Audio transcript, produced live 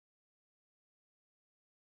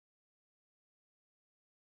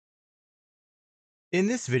In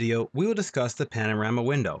this video, we will discuss the Panorama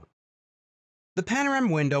Window. The Panorama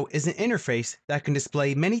Window is an interface that can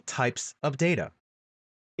display many types of data.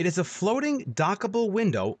 It is a floating dockable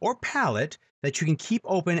window or palette that you can keep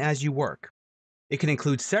open as you work. It can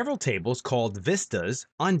include several tables called vistas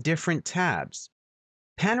on different tabs.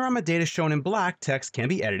 Panorama data shown in black text can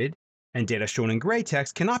be edited, and data shown in gray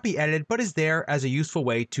text cannot be edited but is there as a useful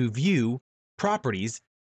way to view properties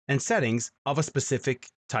and settings of a specific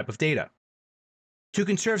type of data. To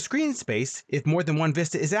conserve screen space, if more than one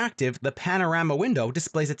vista is active, the Panorama Window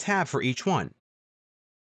displays a tab for each one.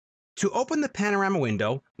 To open the Panorama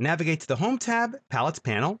Window, navigate to the Home tab, Palettes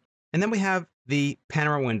panel, and then we have the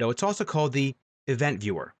Panorama Window. It's also called the Event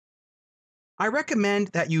Viewer. I recommend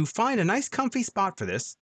that you find a nice comfy spot for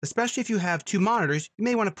this, especially if you have two monitors. You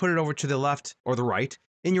may want to put it over to the left or the right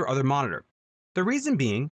in your other monitor. The reason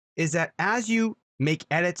being is that as you make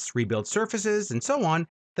edits, rebuild surfaces, and so on,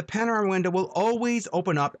 the Panorama Window will always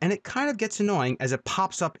open up, and it kind of gets annoying as it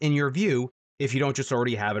pops up in your view if you don't just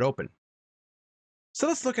already have it open. So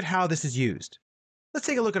let's look at how this is used. Let's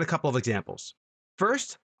take a look at a couple of examples.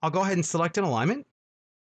 First, I'll go ahead and select an alignment.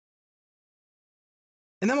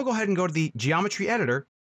 And then we'll go ahead and go to the Geometry Editor.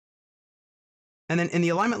 And then in the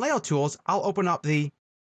Alignment Layout Tools, I'll open up the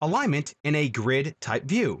alignment in a grid type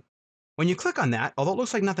view. When you click on that, although it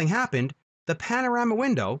looks like nothing happened, the Panorama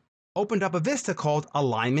Window opened up a vista called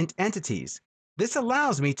Alignment Entities. This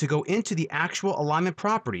allows me to go into the actual alignment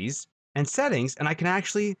properties and settings, and I can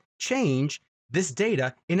actually change this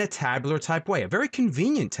data in a tabular type way, a very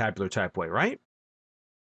convenient tabular type way, right?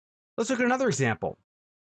 Let's look at another example.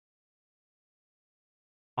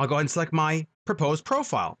 I'll go ahead and select my proposed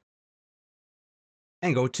profile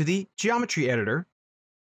and go to the Geometry Editor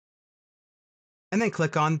and then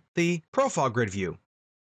click on the Profile Grid view.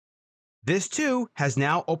 This too has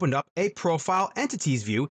now opened up a Profile Entities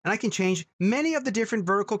view, and I can change many of the different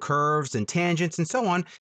vertical curves and tangents and so on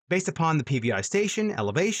based upon the PVI station,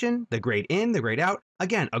 elevation, the grade in, the grade out.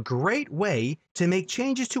 Again, a great way to make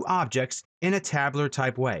changes to objects in a tabular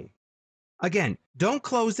type way. Again, don't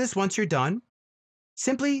close this once you're done.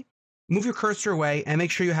 Simply move your cursor away and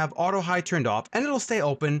make sure you have auto hide turned off, and it'll stay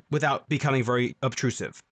open without becoming very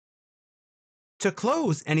obtrusive. To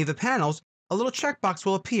close any of the panels, a little checkbox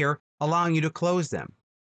will appear allowing you to close them.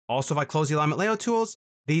 Also, if I close the Alignment Layout Tools,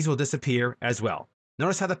 these will disappear as well.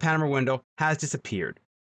 Notice how the Panorama Window has disappeared.